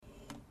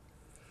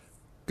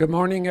Good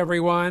morning,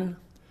 everyone.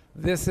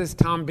 This is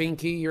Tom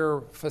Binky,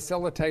 your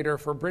facilitator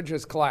for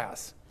Bridges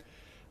class.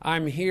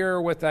 I'm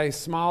here with a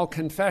small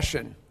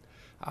confession.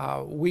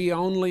 We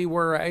only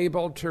were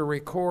able to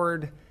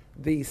record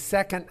the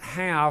second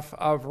half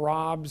of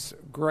Rob's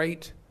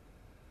great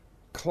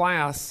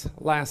class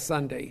last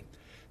Sunday.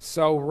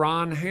 So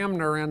Ron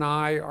Hamner and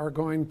I are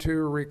going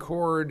to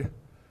record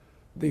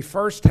the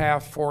first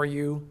half for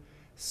you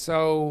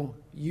so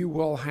you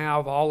will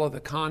have all of the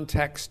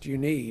context you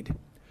need.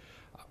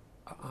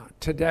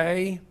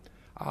 Today,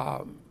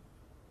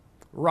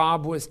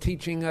 Rob was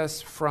teaching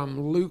us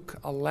from Luke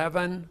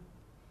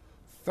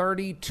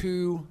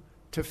 11:32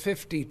 to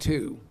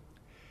 52.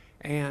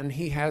 And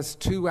he has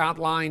two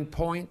outline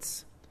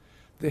points: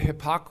 the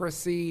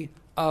hypocrisy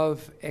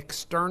of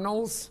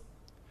externals,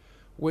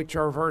 which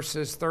are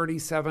verses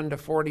 37 to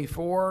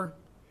 44.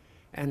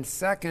 And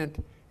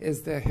second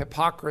is the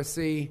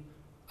hypocrisy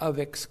of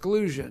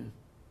exclusion,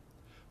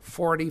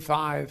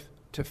 45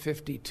 to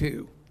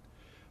 52.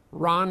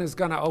 Ron is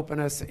going to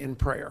open us in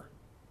prayer.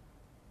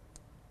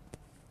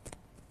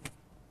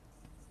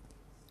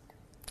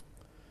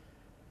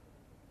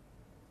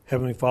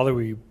 Heavenly Father,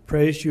 we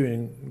praise you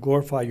and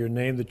glorify your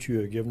name that you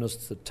have given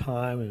us the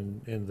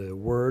time and the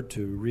word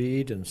to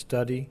read and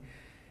study,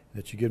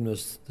 that you've given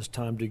us this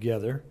time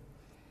together.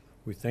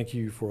 We thank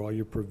you for all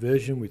your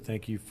provision. We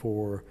thank you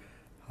for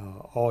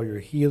all your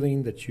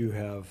healing, that you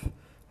have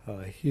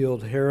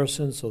healed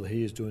Harrison so that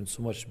he is doing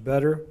so much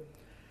better.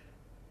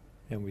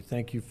 And we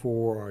thank you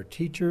for our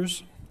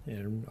teachers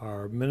and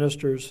our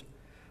ministers.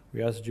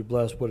 We ask that you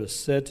bless what is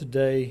said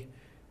today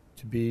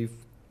to be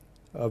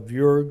of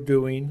your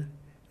doing,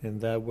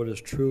 and that what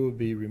is true will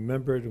be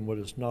remembered and what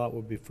is not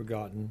will be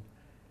forgotten,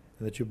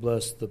 and that you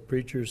bless the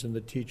preachers and the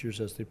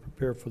teachers as they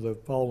prepare for the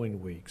following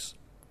weeks.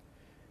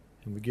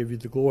 And we give you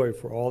the glory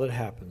for all that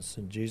happens.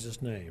 In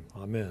Jesus' name,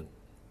 amen.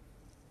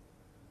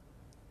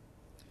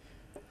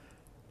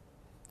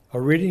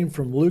 A reading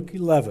from Luke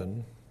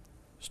 11,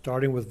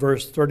 starting with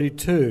verse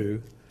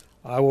 32,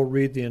 I will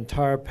read the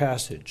entire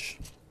passage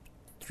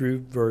through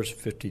verse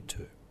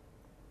 52.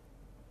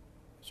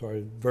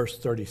 Verse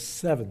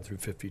 37 through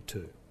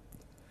 52.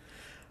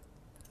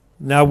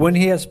 Now when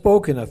he had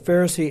spoken, a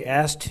Pharisee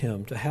asked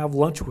him to have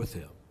lunch with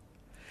him,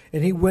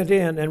 and he went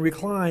in and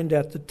reclined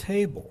at the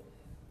table.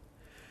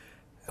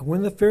 And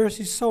when the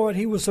Pharisee saw it,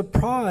 he was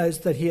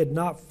surprised that he had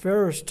not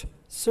first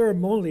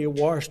ceremonially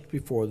washed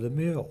before the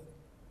meal.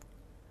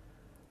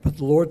 But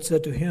the Lord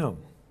said to him,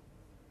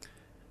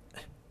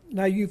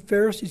 "Now you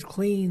Pharisees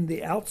clean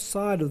the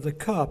outside of the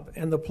cup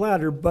and the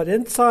platter, but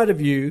inside of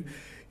you,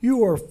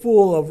 you are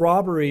full of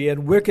robbery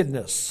and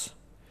wickedness.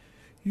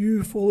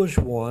 You foolish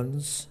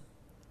ones,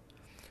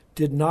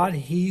 did not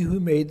he who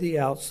made the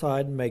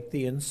outside make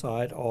the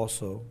inside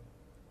also?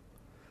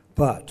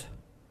 But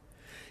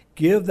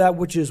give that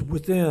which is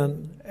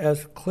within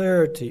as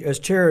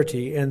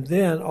charity, and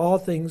then all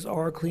things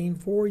are clean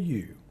for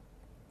you.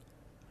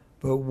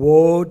 But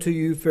woe to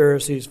you,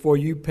 Pharisees, for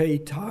you pay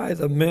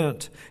tithe of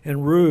mint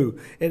and rue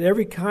and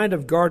every kind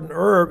of garden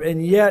herb,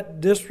 and yet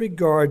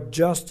disregard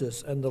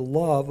justice and the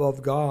love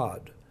of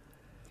God.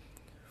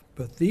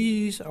 But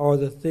these are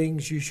the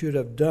things you should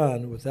have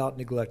done without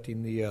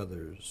neglecting the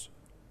others.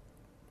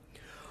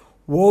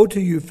 Woe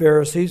to you,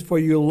 Pharisees, for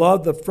you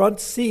love the front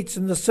seats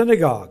in the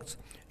synagogues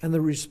and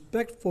the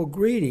respectful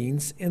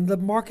greetings in the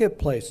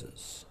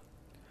marketplaces.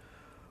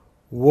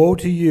 Woe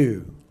to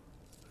you,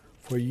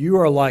 for you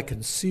are like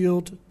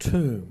concealed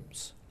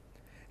tombs,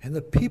 and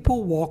the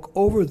people walk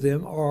over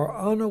them are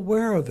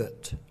unaware of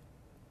it."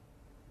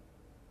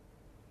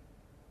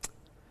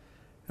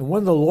 And one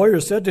of the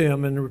lawyers said to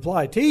him in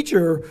reply,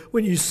 "Teacher,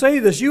 when you say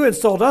this, you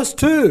insult us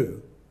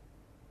too."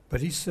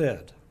 But he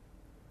said,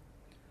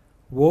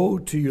 "Woe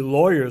to you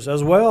lawyers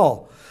as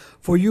well,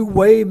 for you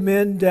weigh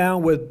men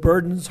down with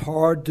burdens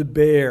hard to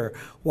bear,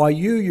 while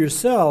you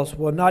yourselves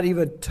will not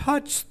even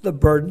touch the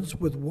burdens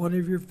with one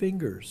of your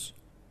fingers.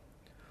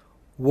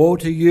 Woe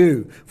to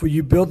you, for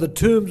you build the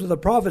tombs of the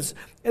prophets,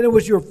 and it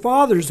was your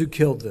fathers who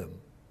killed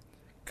them.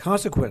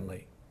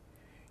 Consequently,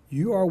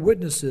 you are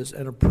witnesses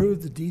and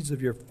approve the deeds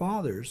of your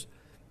fathers,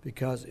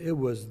 because it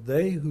was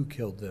they who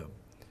killed them,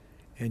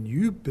 and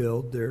you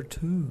build their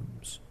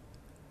tombs.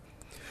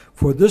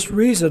 For this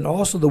reason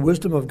also the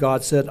wisdom of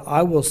God said,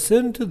 I will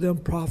send to them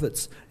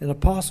prophets and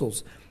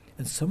apostles,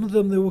 and some of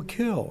them they will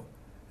kill,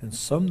 and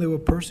some they will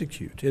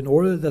persecute, in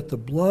order that the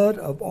blood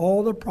of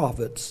all the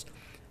prophets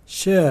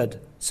shed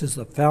since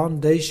the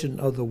foundation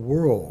of the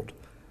world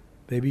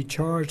may be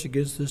charged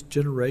against this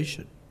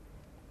generation.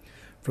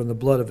 From the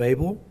blood of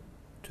Abel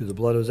to the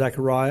blood of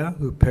Zechariah,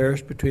 who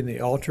perished between the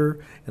altar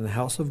and the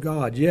house of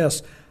God.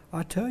 Yes,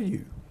 I tell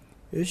you,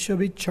 it shall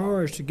be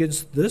charged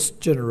against this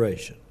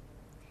generation.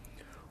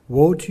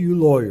 Woe to you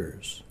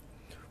lawyers,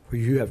 for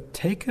you have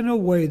taken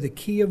away the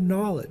key of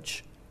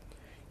knowledge.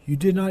 You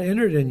did not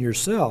enter it in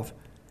yourself,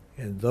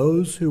 and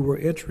those who were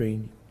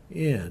entering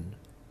in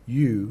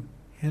you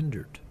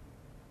hindered."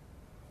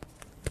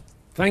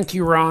 Thank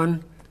you,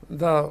 Ron.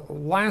 The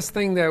last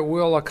thing that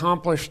we'll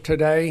accomplish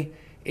today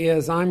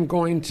is I'm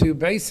going to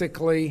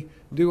basically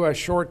do a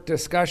short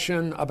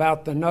discussion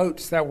about the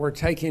notes that we're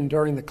taking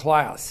during the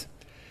class.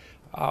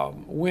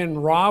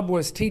 When Rob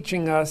was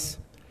teaching us,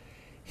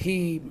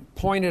 he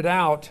pointed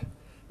out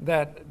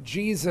that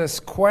Jesus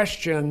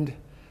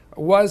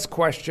was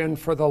questioned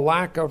for the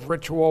lack of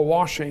ritual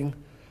washing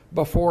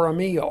before a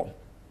meal.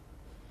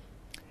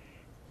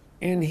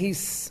 And he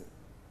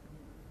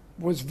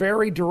was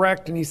very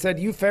direct, and he said,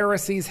 "You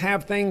Pharisees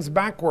have things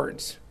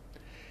backwards."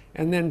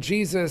 And then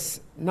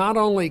Jesus not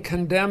only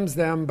condemns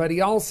them, but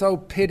he also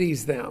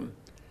pities them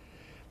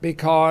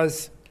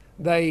because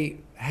they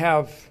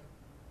have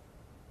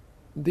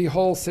the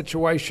whole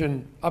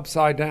situation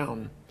upside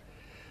down.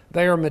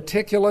 They are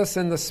meticulous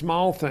in the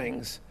small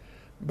things,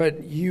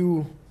 but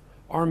you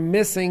are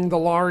missing the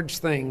large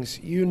things.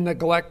 You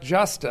neglect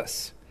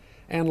justice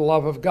and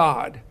love of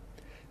God.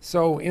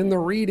 So in the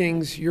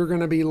readings, you're going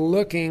to be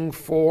looking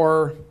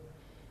for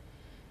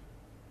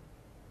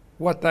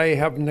what they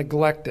have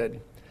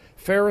neglected.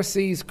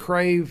 Pharisees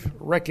crave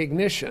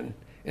recognition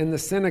in the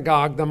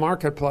synagogue, the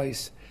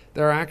marketplace.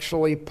 They're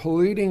actually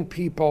polluting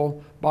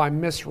people by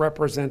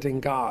misrepresenting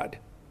God.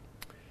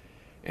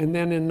 And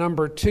then in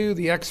number 2,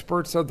 the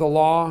experts of the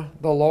law,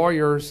 the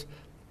lawyers,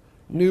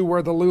 knew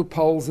where the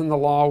loopholes in the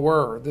law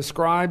were. The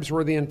scribes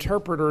were the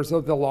interpreters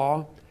of the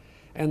law,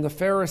 and the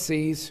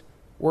Pharisees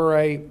were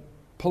a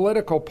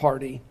political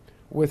party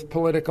with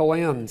political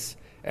ends,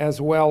 as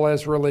well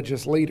as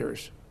religious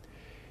leaders.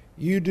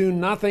 You do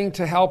nothing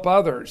to help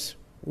others,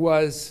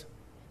 was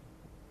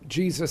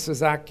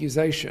Jesus'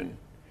 accusation.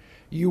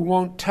 You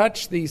won't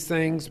touch these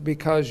things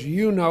because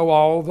you know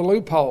all the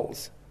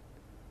loopholes.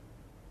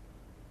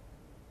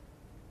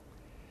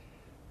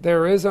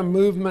 There is a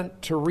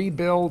movement to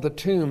rebuild the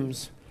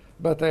tombs,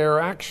 but they are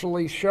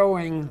actually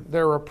showing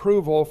their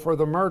approval for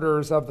the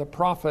murders of the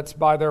prophets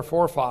by their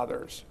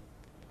forefathers.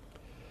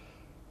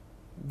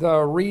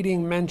 The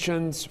reading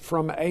mentions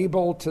from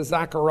Abel to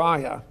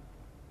Zechariah,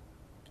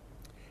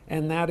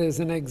 and that is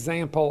an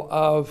example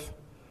of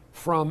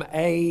from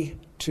A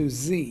to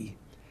Z,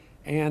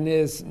 and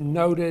is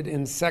noted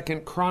in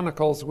 2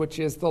 Chronicles, which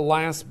is the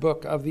last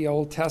book of the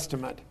Old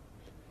Testament.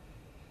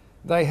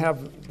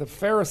 The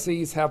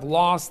Pharisees have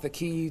lost the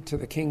key to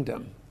the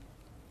kingdom,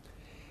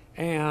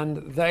 and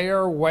they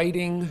are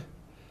waiting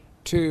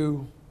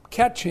to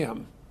catch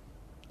him.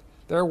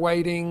 They're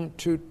waiting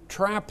to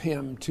trap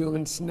him, to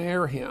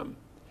ensnare him.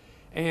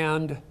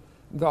 And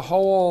the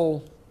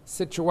whole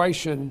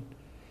situation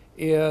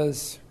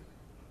is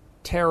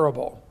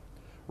terrible.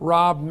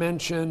 Rob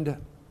mentioned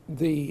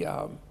the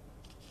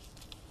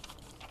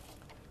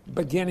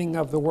beginning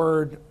of the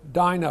word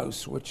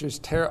dinos, which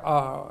is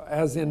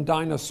as in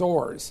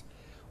dinosaurs,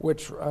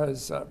 which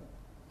is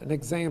an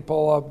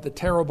example of the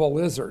terrible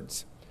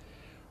lizards.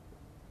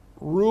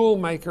 Rule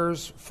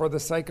makers for the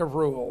sake of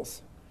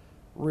rules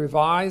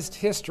revised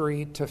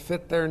history to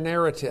fit their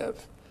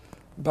narrative,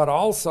 but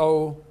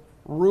also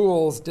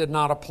rules did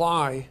not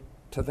apply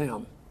to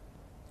them.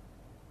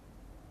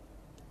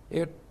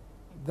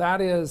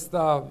 That is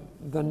the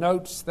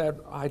notes that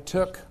I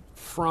took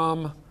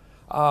from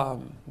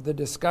the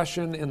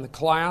discussion in the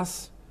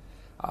class.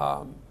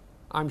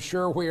 I'm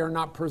sure we are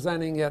not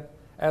presenting it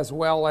as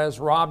well as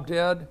Rob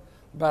did,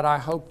 but I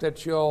hope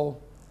that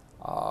you'll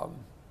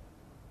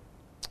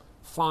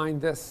find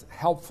this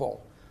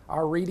helpful.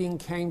 Our reading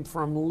came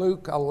from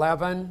Luke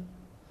 11,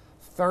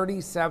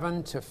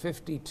 37 to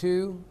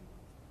 52.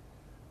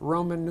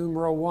 Roman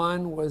numeral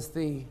 1 was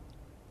the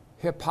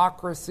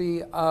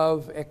hypocrisy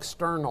of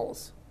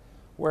externals,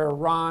 where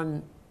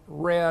Ron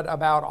read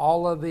about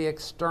all of the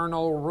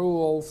external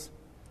rules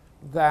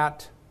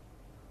that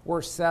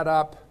were set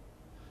up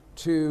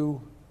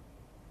to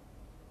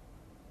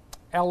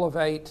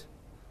elevate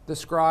the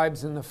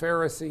scribes and the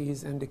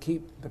Pharisees and to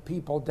keep the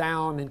people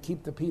down and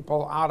keep the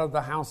people out of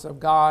the house of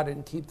God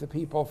and keep the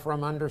people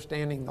from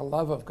understanding the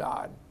love of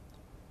God.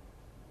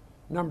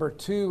 Number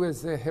 2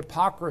 is the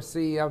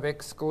hypocrisy of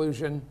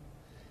exclusion,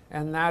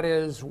 and that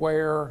is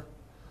where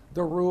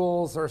the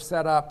rules are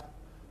set up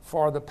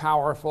for the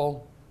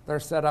powerful, they're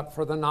set up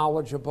for the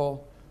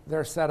knowledgeable,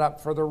 they're set up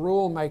for the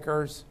rule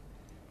makers,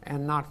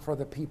 and not for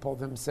the people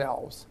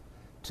themselves,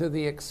 to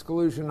the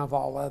exclusion of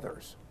all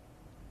others.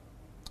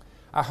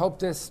 I hope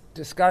this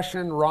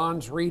discussion,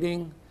 Ron's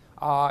reading,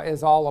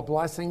 is all a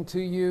blessing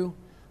to you.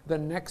 The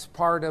next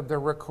part of the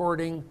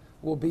recording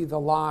will be the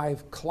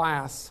live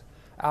class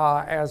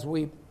as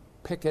we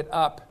pick it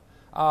up.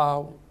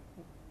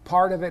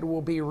 Part of it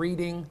will be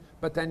reading,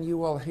 but then you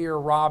will hear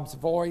Rob's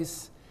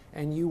voice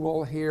and you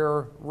will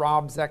hear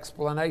Rob's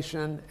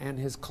explanation and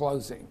his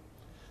closing.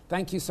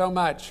 Thank you so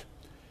much.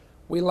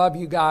 We love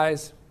you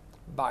guys.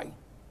 Bye.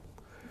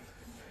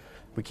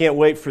 We can't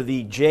wait for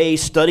the J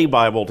Study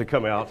Bible to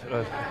come out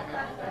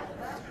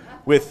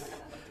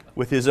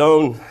with his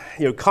own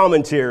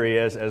commentary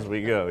as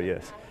we go.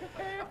 Yes.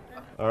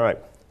 All right.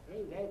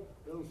 Hey,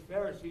 those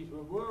Pharisees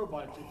were a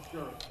bunch of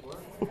jerks,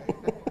 weren't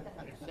they?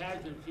 The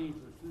Sadducees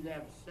were too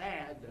damn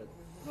sad to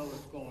know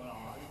what's going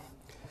on.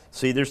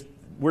 See,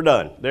 we're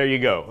done. There you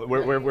go.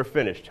 We're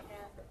finished.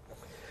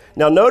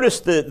 Now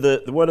notice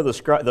one of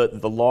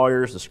the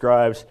lawyers, the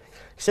scribes,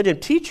 said to him,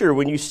 "Teacher,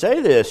 when you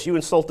say this, you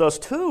insult us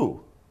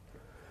too."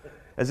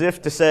 As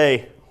if to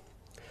say,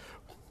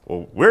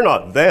 well, we're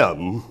not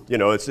them.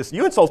 It's just,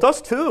 you insult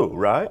us too,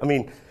 right? I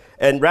mean,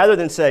 and rather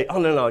than say, oh,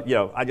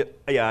 no, I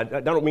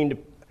didn't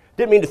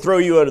mean to throw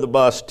you under the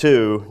bus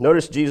too.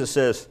 Notice Jesus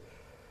says,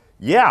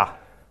 yeah,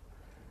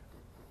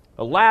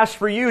 alas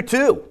for you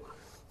too.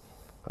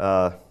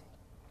 And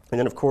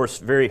then, of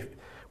course,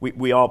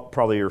 we all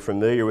probably are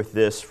familiar with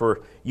this,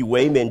 for you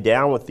weigh men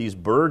down with these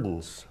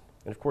burdens.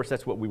 And, of course,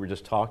 that's what we were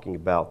just talking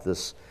about,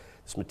 this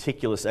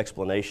meticulous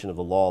explanation of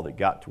the law that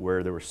got to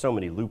where there were so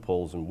many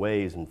loopholes and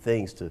ways and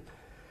things to,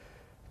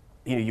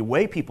 you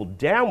weigh people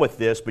down with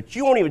this, but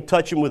you won't even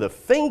touch them with a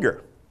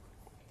finger.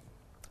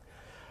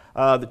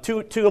 The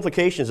two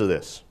implications of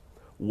this.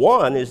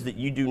 One is that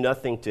you do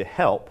nothing to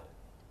help,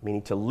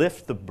 meaning to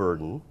lift the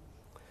burden.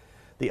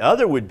 The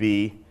other would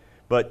be,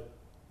 but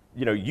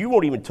you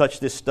won't even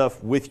touch this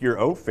stuff with your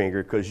own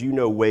finger because you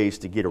know ways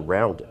to get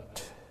around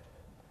it.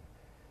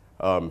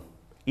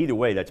 Either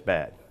way, that's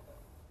bad.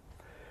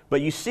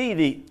 But you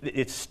see,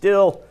 it's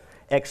still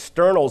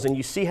externals, and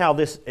you see how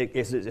this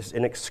is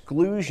an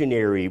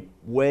exclusionary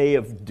way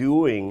of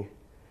doing,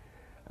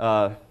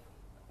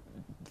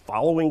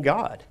 following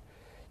God.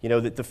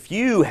 That the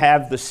few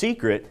have the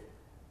secret,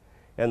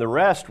 and the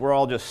rest, we're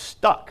all just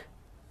stuck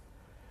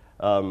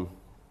to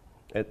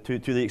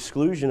the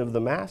exclusion of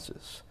the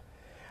masses.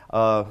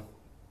 One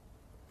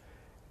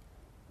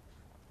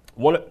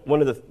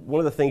of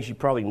the things you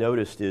probably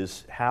noticed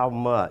is how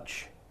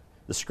much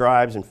the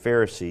scribes and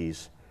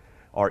Pharisees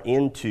are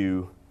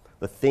into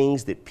the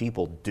things that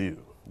people do.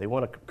 They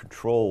want to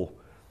control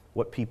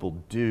what people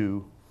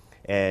do,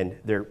 and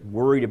they're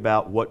worried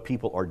about what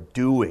people are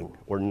doing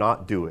or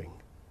not doing.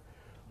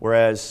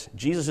 Whereas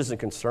Jesus isn't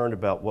concerned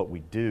about what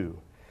we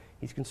do.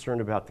 He's concerned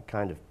about the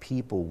kind of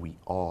people we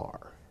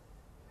are.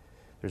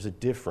 There's a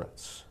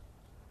difference.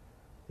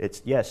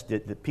 It's, yes, the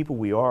people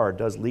we are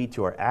does lead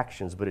to our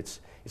actions, but it's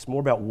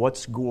more about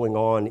what's going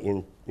on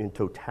in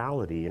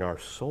totality in our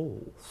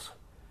souls.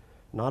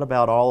 Not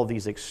about all of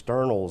these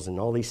externals and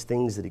all these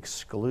things that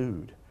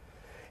exclude.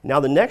 Now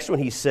the next one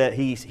he said,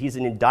 he's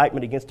an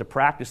indictment against a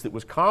practice that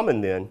was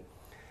common then,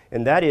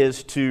 and that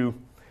is to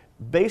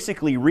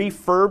basically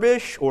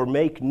refurbish or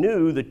make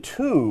new the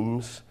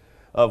tombs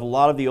of a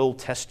lot of the Old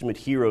Testament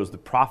heroes, the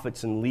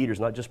prophets and leaders,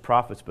 not just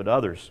prophets but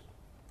others.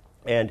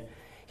 And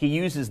he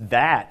uses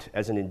that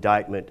as an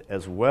indictment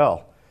as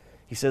well.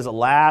 He says,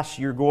 alas,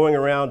 you're going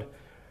around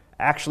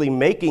actually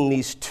making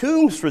these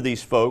tombs for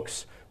these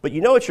folks, but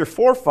it's your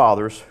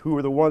forefathers who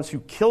were the ones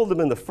who killed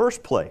them in the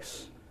first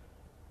place.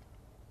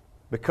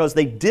 Because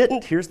they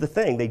didn't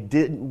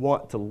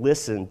want to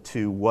listen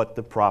to what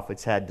the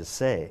prophets had to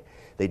say.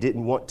 They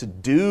didn't want to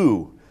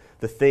do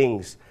the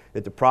things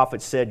that the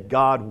prophets said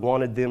God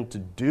wanted them to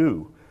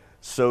do.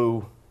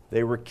 So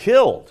they were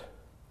killed.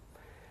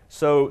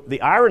 So the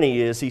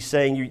irony is, he's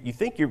saying you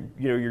think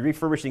you're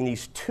refurbishing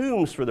these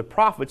tombs for the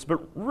prophets,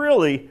 but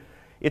really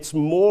it's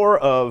more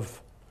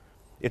of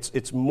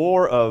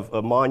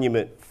a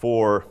monument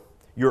for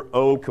your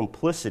own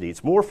complicity.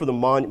 It's more for the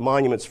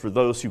monuments for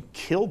those who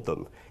killed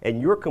them,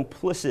 and you're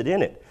complicit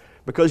in it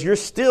because you're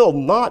still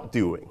not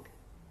doing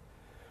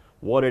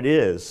what it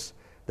is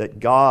that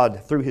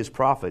God, through his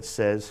prophets,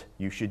 says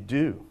you should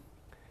do.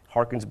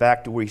 Harkens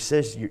back to where he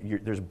says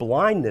there's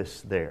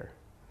blindness there.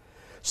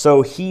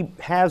 So he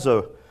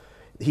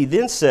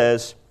then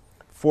says,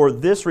 for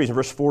this reason,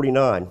 verse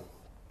 49,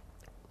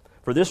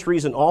 for this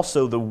reason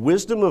also the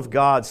wisdom of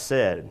God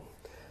said.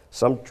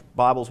 Some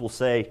Bibles will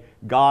say,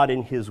 God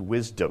in his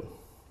wisdom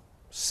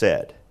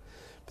said.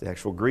 The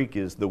actual Greek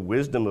is the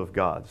wisdom of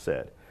God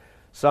said.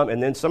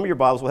 And then some of your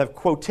Bibles will have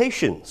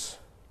quotations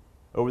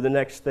over the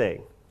next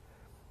thing,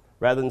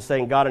 rather than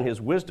saying God in his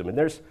wisdom. And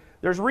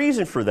there's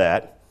reason for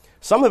that.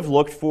 Some have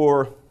looked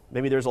for,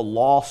 maybe there's a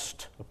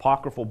lost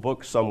apocryphal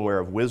book somewhere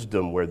of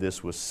wisdom where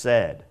this was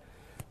said,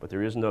 but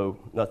there is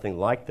nothing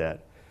like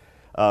that.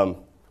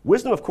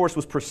 Wisdom, of course,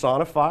 was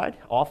personified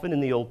often in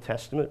the Old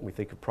Testament. We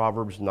think of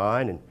Proverbs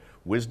 9 and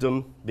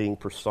wisdom being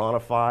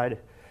personified.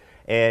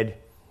 And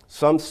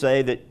some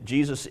say that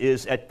Jesus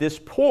is, at this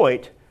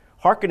point,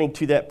 hearkening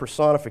to that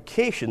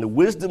personification. The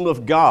wisdom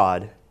of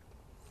God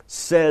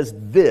says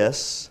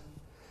this.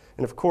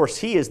 And, of course,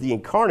 he is the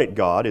incarnate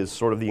God, is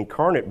sort of the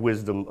incarnate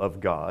wisdom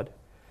of God,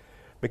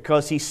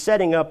 because he's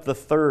setting up the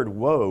third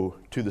woe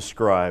to the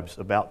scribes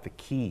about the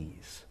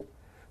keys.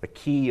 The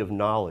key of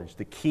knowledge,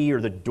 the key or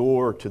the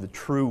door to the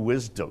true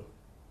wisdom.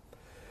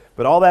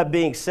 But all that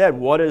being said,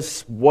 what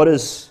is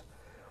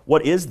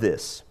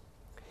this?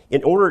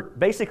 In order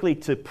basically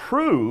to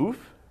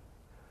prove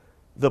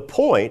the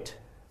point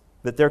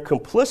that they're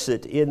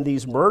complicit in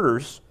these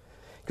murders,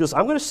 because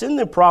I'm going to send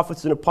them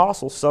prophets and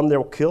apostles, some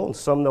they'll kill and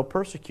some they'll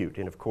persecute.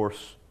 And of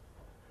course,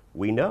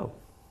 we know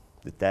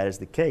that is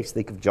the case.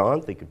 Think of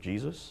John, think of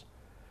Jesus,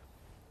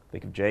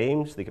 think of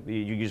James,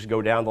 you just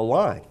go down the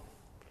line.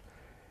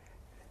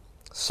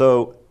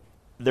 So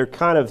they're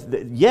kind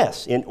of,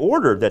 yes, in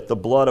order that the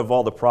blood of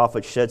all the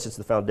prophets shed since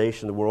the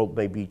foundation of the world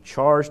may be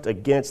charged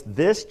against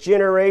this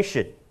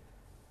generation.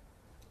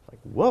 Like,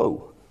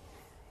 whoa,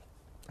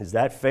 is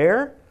that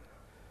fair?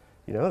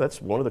 You know,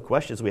 that's one of the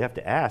questions we have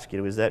to ask.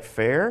 You know, is that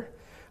fair?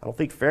 I don't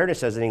think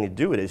fairness has anything to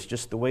do with it. It's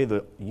just the way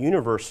the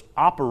universe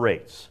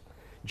operates.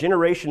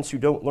 Generations who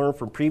don't learn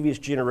from previous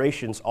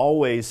generations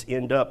always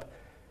end up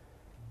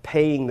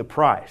paying the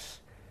price.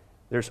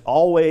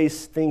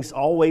 Things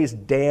always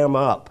dam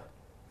up.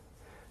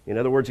 In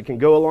other words, it can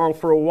go along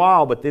for a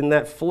while, but then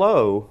that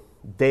flow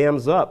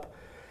dams up.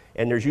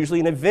 And there's usually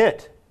an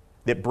event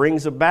that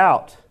brings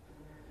about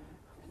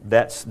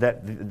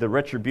the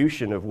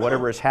retribution of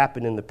whatever has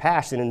happened in the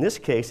past. And in this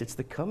case, it's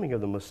the coming of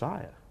the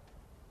Messiah,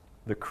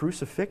 the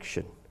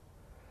crucifixion.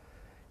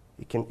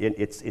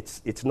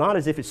 It's not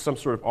as if it's some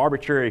sort of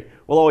arbitrary,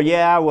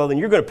 then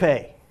you're going to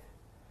pay.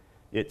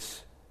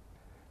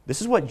 This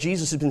is what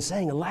Jesus has been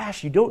saying.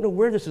 Alas, you don't know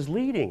where this is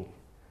leading.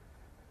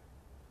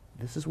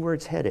 This is where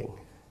it's heading.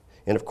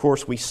 And of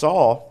course, we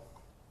saw,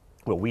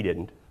 well, we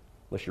didn't,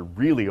 unless you're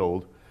really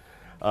old,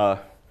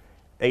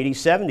 AD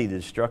 70, the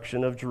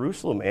destruction of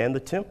Jerusalem and the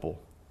temple.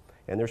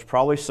 And there's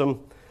probably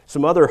some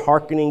other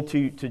hearkening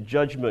to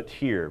judgment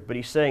here. But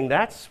he's saying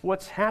that's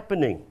what's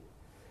happening.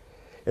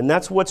 And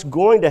that's what's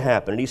going to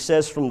happen. And he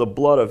says, from the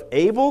blood of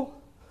Abel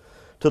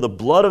to the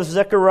blood of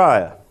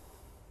Zechariah.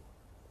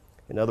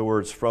 In other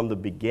words, from the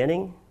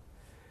beginning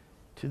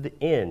to the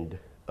end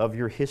of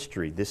your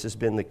history, this has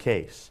been the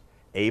case.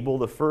 Abel,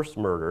 the first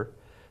murder,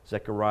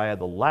 Zechariah,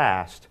 the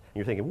last. And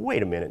you're thinking,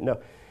 wait a minute, no.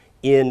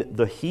 In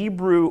the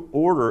Hebrew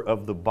order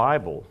of the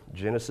Bible,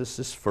 Genesis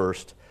is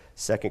first,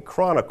 2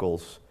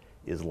 Chronicles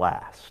is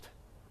last.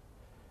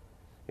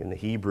 In the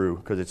Hebrew,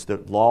 because it's the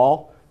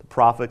law, the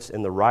prophets,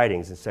 and the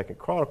writings, and 2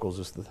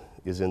 Chronicles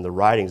is in the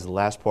writings, the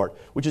last part,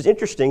 which is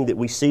interesting that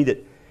we see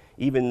that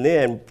even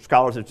then,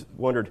 scholars have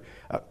wondered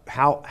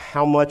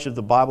how much of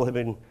the Bible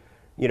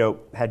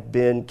had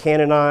been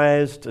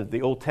canonized,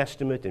 the Old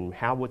Testament, and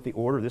what the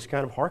order, this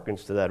kind of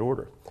harkens to that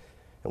order.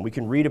 And we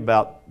can read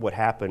about what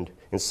happened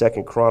in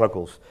 2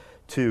 Chronicles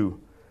to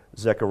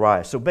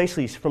Zechariah. So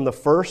basically, from the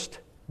first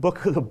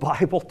book of the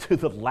Bible to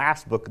the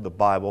last book of the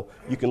Bible,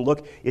 you can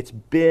look, it's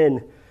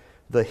been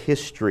the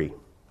history.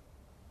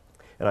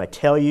 And I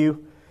tell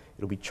you,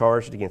 it'll be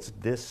charged against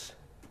this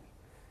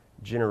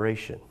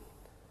generation.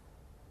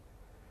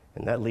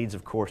 And that leads,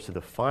 of course, to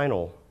the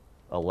final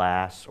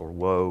alas or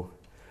woe,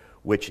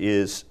 which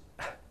is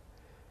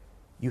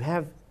you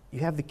have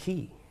the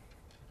key.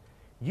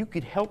 You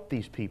could help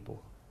these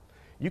people.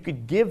 You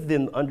could give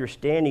them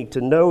understanding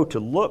to know,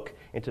 to look,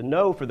 and to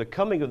know for the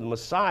coming of the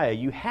Messiah.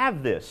 You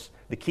have this,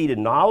 the key to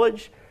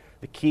knowledge,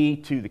 the key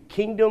to the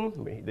kingdom. I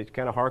mean, that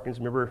kind of harkens,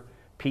 remember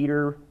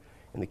Peter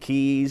and the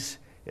keys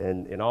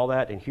and all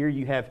that. And here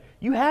you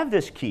have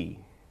this key.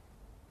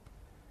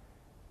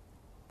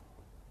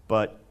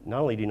 But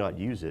not only do you not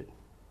use it,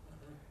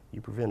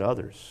 you prevent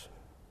others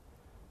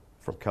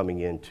from coming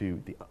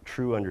into the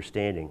true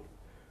understanding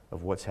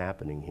of what's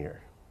happening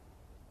here.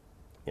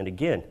 And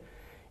again,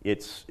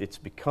 it's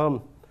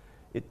become,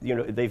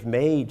 they've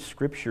made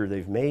Scripture,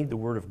 they've made the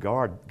Word of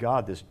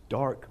God this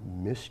dark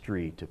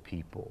mystery to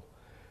people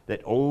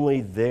that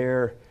only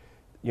their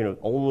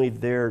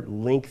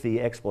lengthy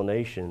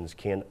explanations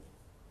can,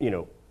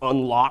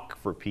 unlock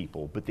for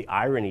people. But the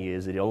irony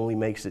is it only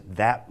makes it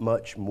that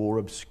much more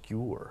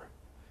obscure.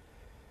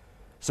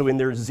 So in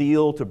their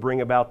zeal to bring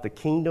about the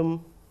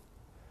kingdom,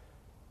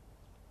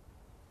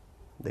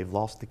 they've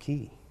lost the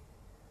key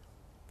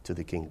to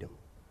the kingdom.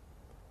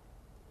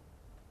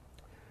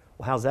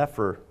 Well, how's that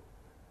for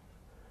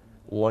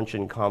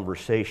luncheon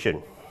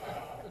conversation?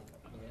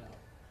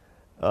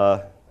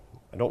 I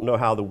don't know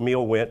how the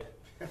meal went,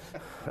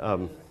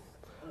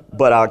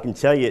 but I can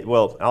tell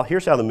you,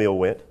 here's how the meal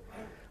went.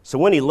 So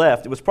when he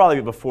left, it was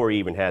probably before he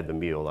even had the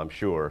meal, I'm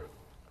sure.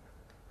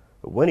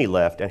 But when he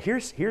left, and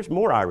here's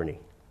more irony.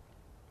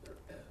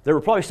 They were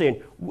probably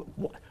saying,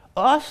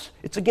 us?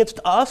 It's against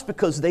us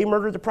because they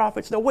murdered the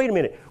prophets? No, wait a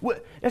minute.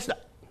 That's not.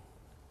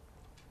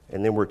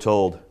 And then we're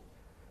told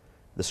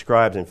the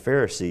scribes and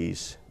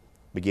Pharisees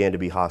began to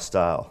be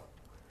hostile,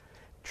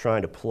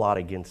 trying to plot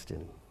against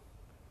him,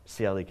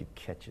 see how they could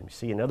catch him.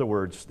 See, in other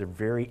words, their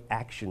very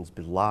actions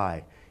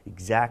belie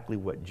exactly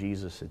what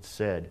Jesus had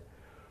said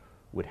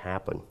would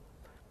happen.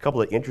 A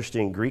couple of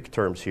interesting Greek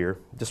terms here,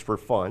 just for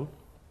fun.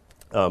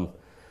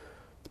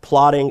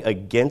 Plotting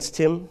against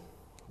him.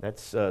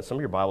 That's some of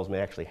your Bibles may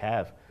actually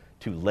have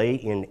to lay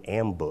in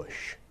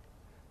ambush.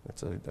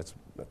 That's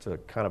a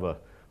kind of a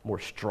more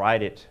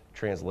strident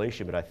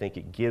translation, but I think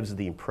it gives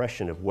the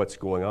impression of what's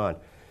going on.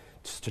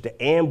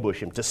 To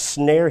ambush him, to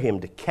snare him,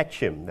 to catch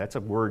him. That's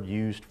a word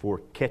used for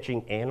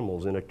catching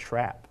animals in a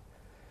trap.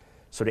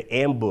 So to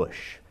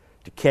ambush,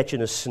 to catch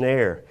in a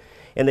snare.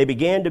 And they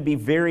began to be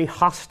very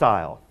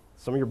hostile.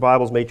 Some of your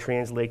Bibles may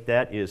translate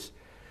that as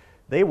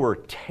they were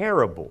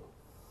terrible.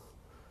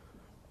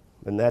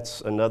 And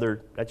that's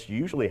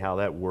usually how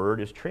that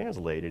word is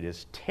translated,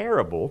 is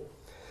terrible.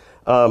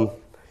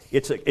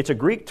 It's a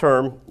Greek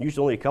term, used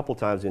only a couple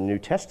times in the New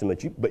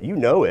Testament, but you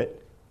know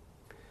it.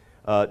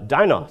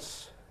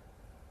 Dinos.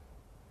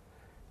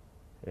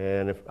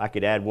 And if I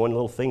could add one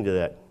little thing to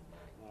that.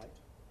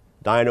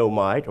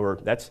 Dynamite, or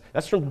that's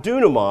from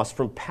dunamos,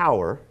 from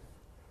power.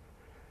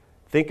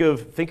 Think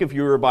of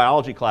your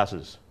biology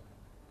classes.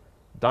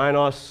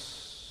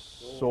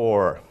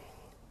 Dinosaur.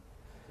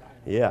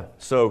 Yeah,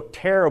 so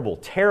terrible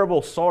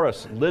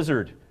saurus,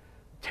 lizard.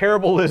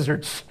 Terrible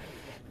lizards.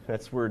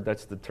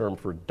 That's the term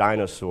for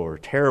dinosaur,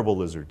 terrible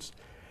lizards.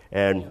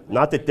 And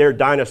not that they're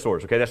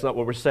dinosaurs, okay? That's not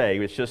what we're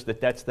saying. It's just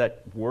that's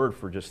that word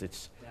for just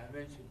it's. Yeah, I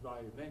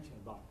mentioned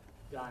about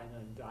dyna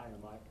and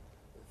dynamite,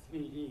 the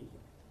 3D,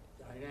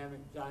 dynamic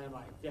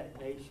dynamite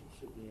detonation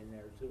should be in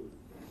there too.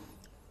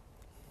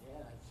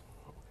 Yeah,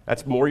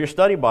 that's more your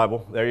study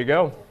Bible. There you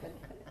go.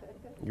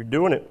 You're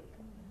doing it.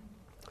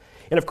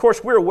 And of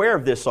course, we're aware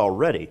of this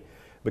already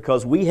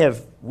because we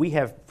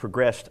have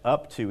progressed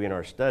up to in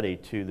our study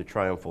to the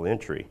triumphal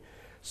entry.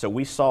 So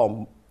we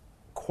saw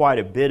quite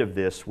a bit of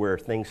this where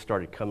things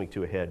started coming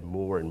to a head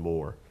more and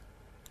more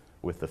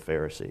with the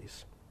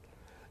Pharisees.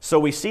 So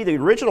we see the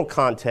original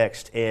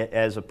context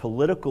as a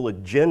political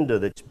agenda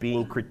that's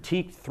being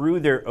critiqued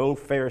through their own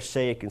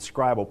Pharisaic and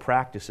scribal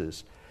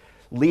practices,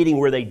 leading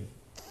where they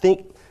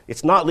think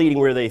it's not leading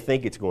where they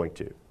think it's going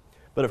to.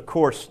 But of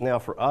course, now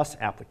for us,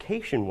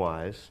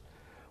 application-wise,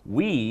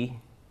 we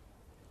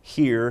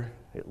hear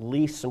at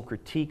least some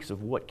critiques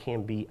of what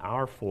can be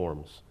our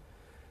forms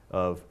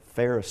of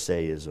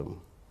Pharisaism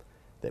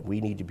that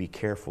we need to be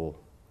careful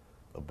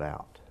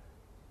about.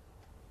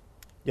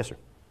 Yes, sir.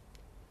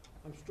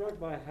 I'm struck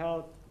by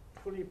how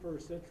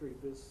 21st century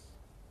this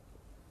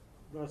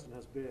lesson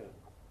has been.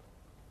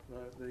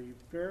 The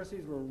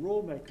Pharisees were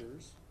rule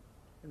makers,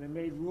 and they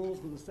made rules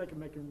for the sake of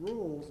making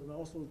rules, and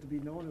also to be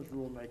known as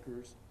rule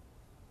makers,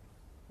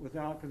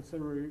 without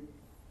considering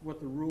what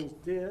the rules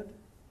did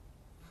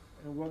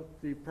and what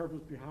the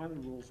purpose behind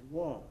the rules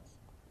was.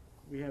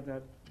 We have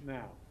that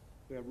now.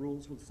 We have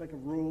rules for the sake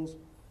of rules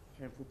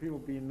and for people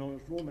being known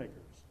as rule makers.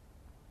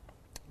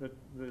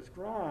 The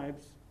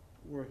scribes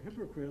were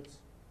hypocrites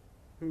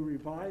who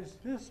revised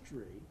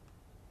history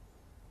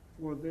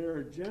for their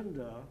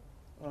agenda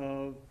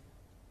of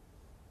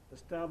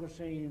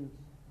establishing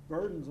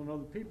burdens on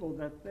other people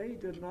that they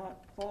did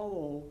not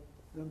follow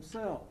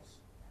themselves.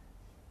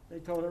 They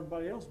told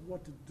everybody else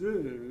what to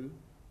do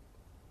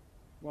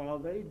while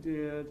they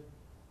did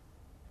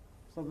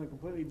something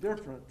completely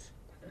different.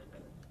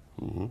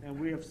 Mm-hmm. And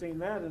we have seen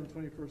that in the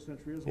 21st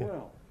century as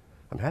well.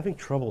 I'm having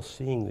trouble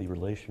seeing the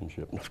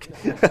relationship.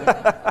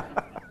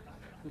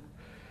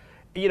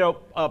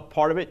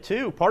 Part of it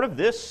too, part of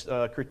this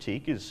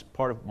critique is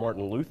part of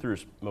Martin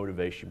Luther's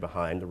motivation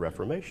behind the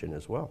Reformation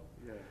as well.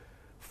 Yeah.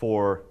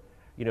 For,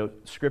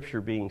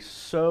 Scripture being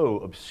so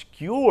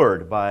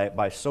obscured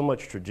by so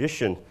much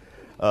tradition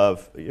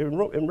of,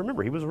 and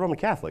remember, he was a Roman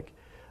Catholic,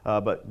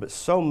 but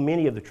so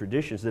many of the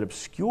traditions that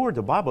obscured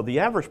the Bible. The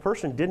average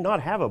person did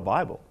not have a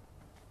Bible.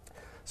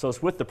 So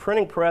it's with the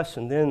printing press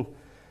and then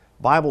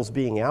Bibles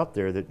being out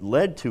there that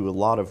led to a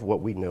lot of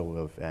what we know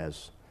of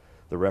as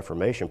the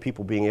Reformation,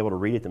 people being able to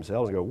read it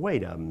themselves and go,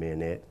 wait a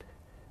minute.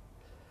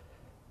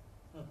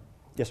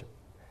 Yes, sir.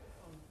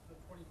 On the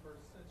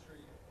 21st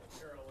century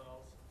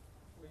parallels,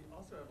 we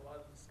also have a lot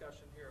of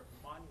discussion here of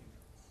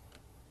monuments.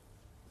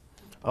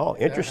 Oh,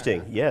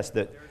 interesting. Yes.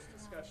 There's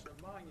discussion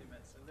of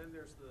monuments, and then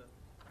there's the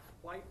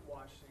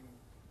whitewashing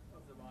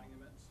of the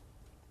monuments.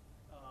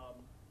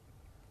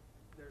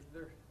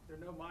 There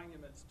are no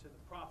monuments to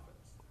the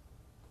prophets,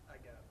 I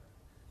gather.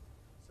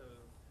 So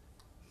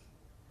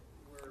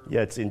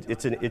yeah,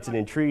 it's an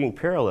intriguing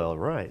parallel,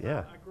 right?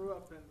 Yeah. I grew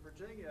up in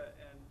Virginia,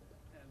 and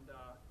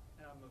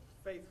I'm a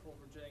faithful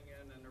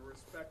Virginian and a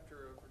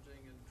respecter of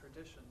Virginian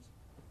traditions,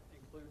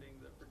 including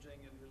the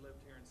Virginian who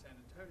lived here in San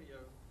Antonio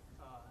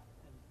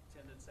and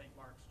attended St.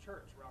 Mark's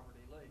Church, Robert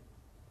E. Lee.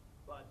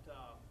 But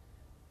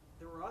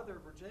there were other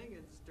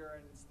Virginians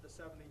during the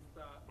 70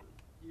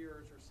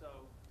 years or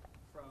so,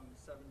 from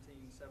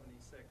 1776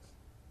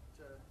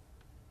 to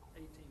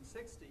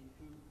 1860,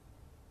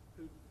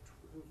 who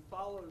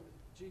followed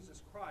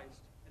Jesus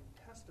Christ and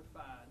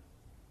testified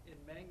in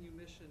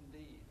manumission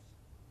deeds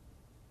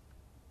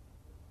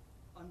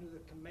under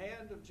the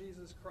command of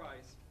Jesus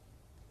Christ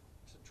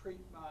to treat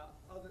my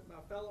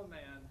fellow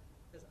man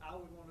as I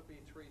would want to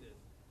be treated.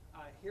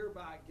 I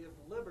hereby give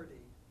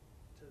liberty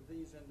to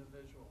these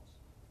individuals.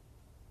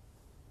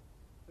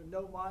 There are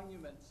no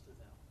monuments to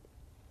them.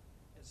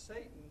 And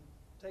Satan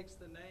takes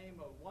the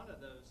name of one of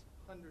those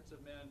hundreds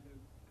of men who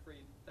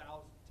freed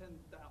 15,000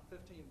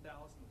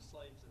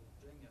 slaves in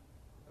Virginia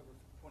over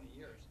 25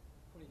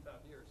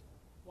 years.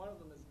 One of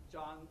them is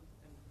John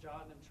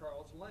and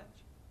Charles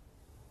Lynch.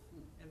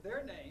 And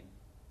their name,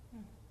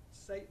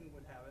 Satan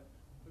would have it,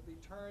 would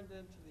be turned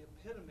into the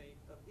epitome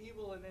of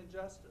evil and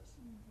injustice.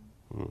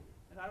 Mm-hmm.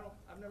 And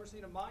I've never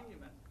seen a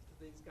monument to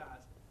these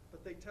guys,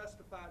 but they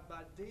testified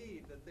by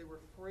deed that they were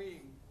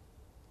freeing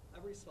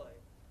every slave.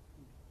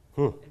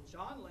 And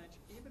John Lynch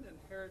even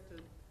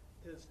inherited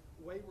his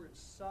wayward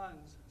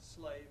son's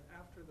slave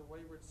after the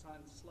wayward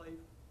son's slave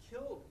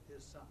killed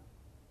his son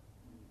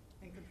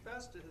and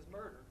confessed to his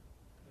murder.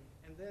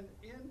 And then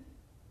in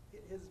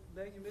his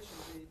manumission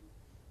deed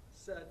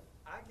said,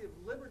 I give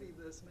liberty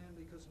to this man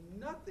because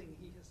nothing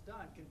he has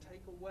done can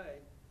take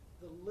away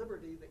the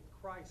liberty that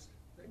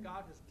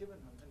God has given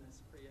him in his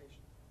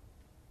creation.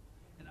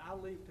 And I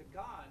leave to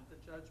God the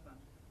judgment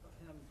of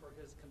him for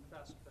his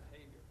confessed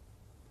behavior,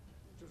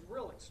 which is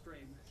real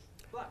extreme.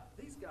 But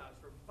these guys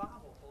are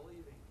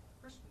Bible-believing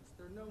Christians.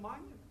 There are no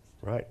monuments.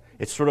 Right.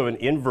 It's sort of an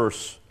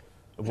inverse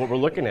of what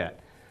we're looking at.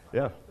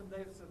 Yeah. So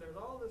there's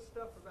all this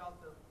stuff about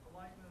the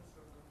politeness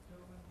or the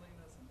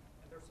gentlemanliness, and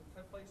there's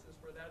some places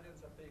where that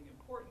ends up being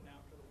important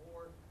after the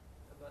war,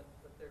 but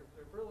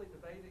they're really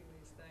debating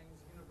these things.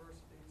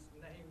 Universities'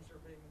 names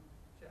are being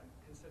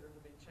considered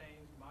to be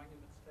changed,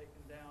 monuments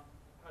taken down.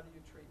 How do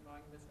you treat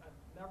monuments? I've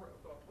never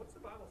thought, what's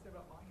the Bible say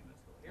about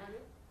monuments? Well, here it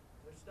is.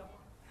 There's stuff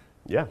on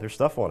it. Yeah, there's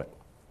stuff on it.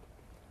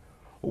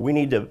 Well, we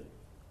need to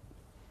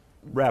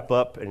wrap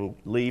up and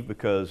leave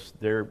because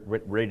they're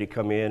ready to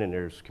come in and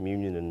there's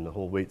communion and the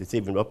whole way. It's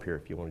even up here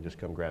if you want to just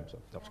come grab some.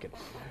 No, just kidding.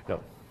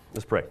 No,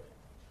 let's pray.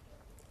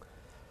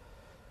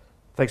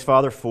 Thanks,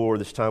 Father, for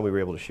this time we were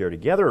able to share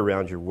together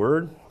around your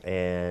word.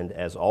 And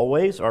as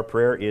always, our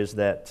prayer is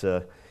that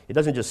it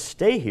doesn't just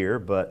stay here,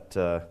 but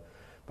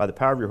by the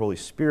power of your Holy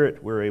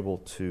Spirit, we're able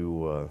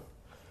to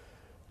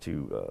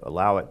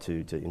allow it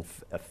to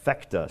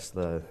affect us.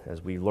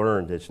 As we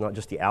learned, it's not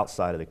just the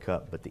outside of the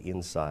cup, but the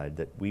inside,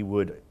 that we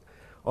would,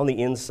 on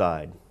the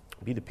inside,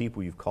 be the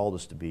people you've called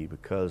us to be,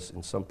 because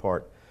in some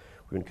part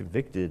we've been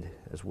convicted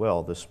as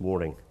well this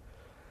morning.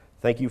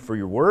 Thank you for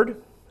your word,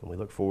 and we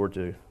look forward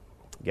to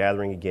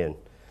gathering again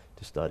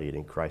to study it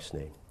in Christ's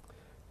name.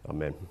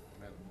 Amen.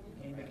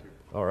 Amen.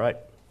 All right.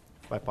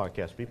 Bye,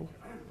 podcast people.